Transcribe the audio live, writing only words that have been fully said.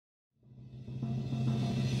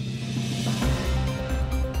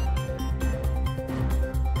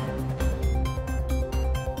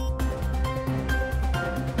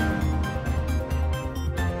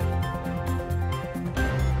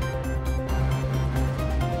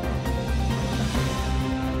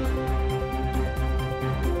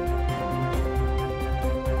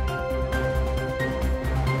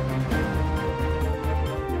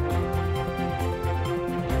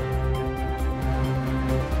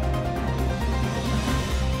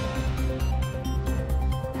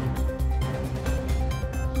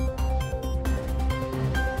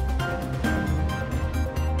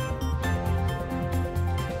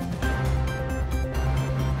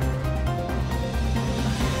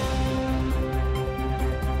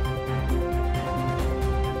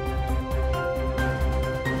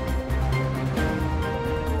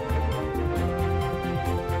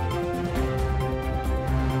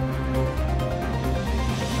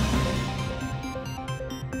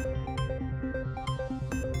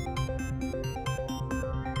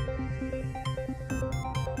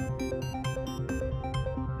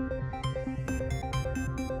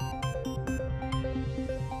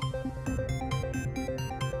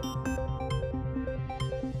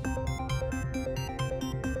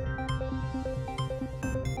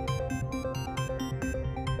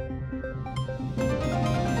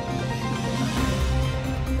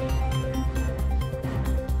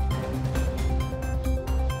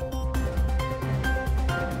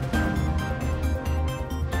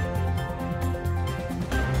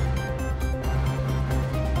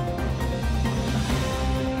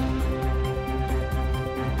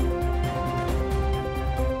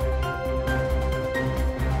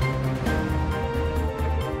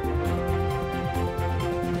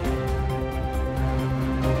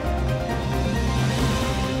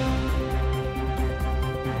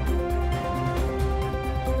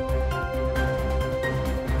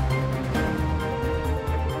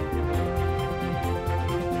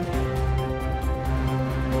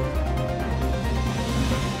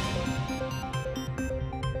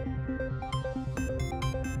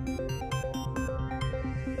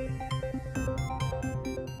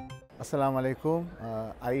Assalamu alaikum.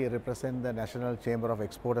 I represent the National Chamber of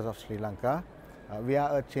Exporters of Sri Lanka. We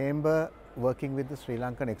are a chamber working with the Sri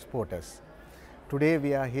Lankan exporters. Today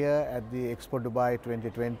we are here at the Expo Dubai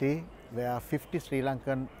 2020 where 50 Sri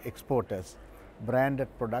Lankan exporters, branded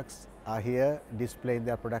products are here displaying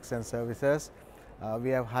their products and services. We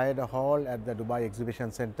have hired a hall at the Dubai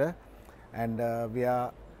Exhibition Center, and we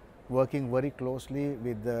are working very closely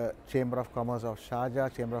with the Chamber of Commerce of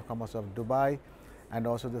Sharjah, Chamber of Commerce of Dubai, and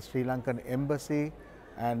also the Sri Lankan Embassy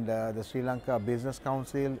and the Sri Lanka Business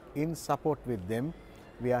Council. In support with them,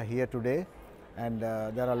 we are here today, and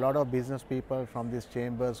there are a lot of business people from these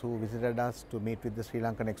chambers who visited us to meet with the Sri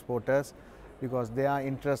Lankan exporters, because their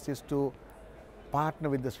interest is to partner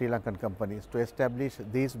with the Sri Lankan companies to establish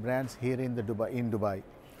these brands here in Dubai.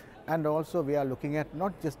 And also we are looking at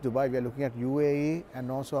not just Dubai, we are looking at UAE and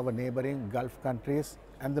also our neighboring Gulf countries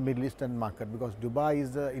and the Middle Eastern market, because Dubai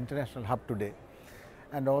is the international hub today.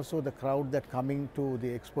 And also the crowd that coming to the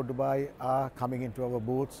Expo Dubai are coming into our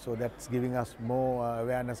booths, so that's giving us more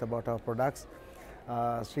awareness about our products.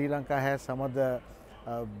 Sri Lanka has some of the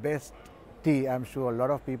best tea. I'm sure a lot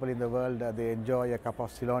of people in the world, they enjoy a cup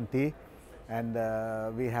of Ceylon tea. And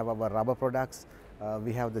we have our rubber products,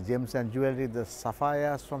 we have the gems and jewelry, the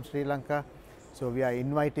sapphires from Sri Lanka. So we are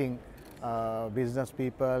inviting business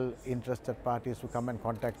people, interested parties to come and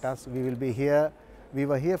contact us. We will be here. We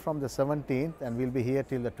were here from the 17th and we'll be here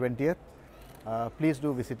till the 20th. Please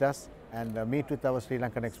do visit us and meet with our Sri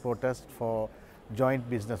Lankan exporters for joint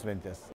business ventures.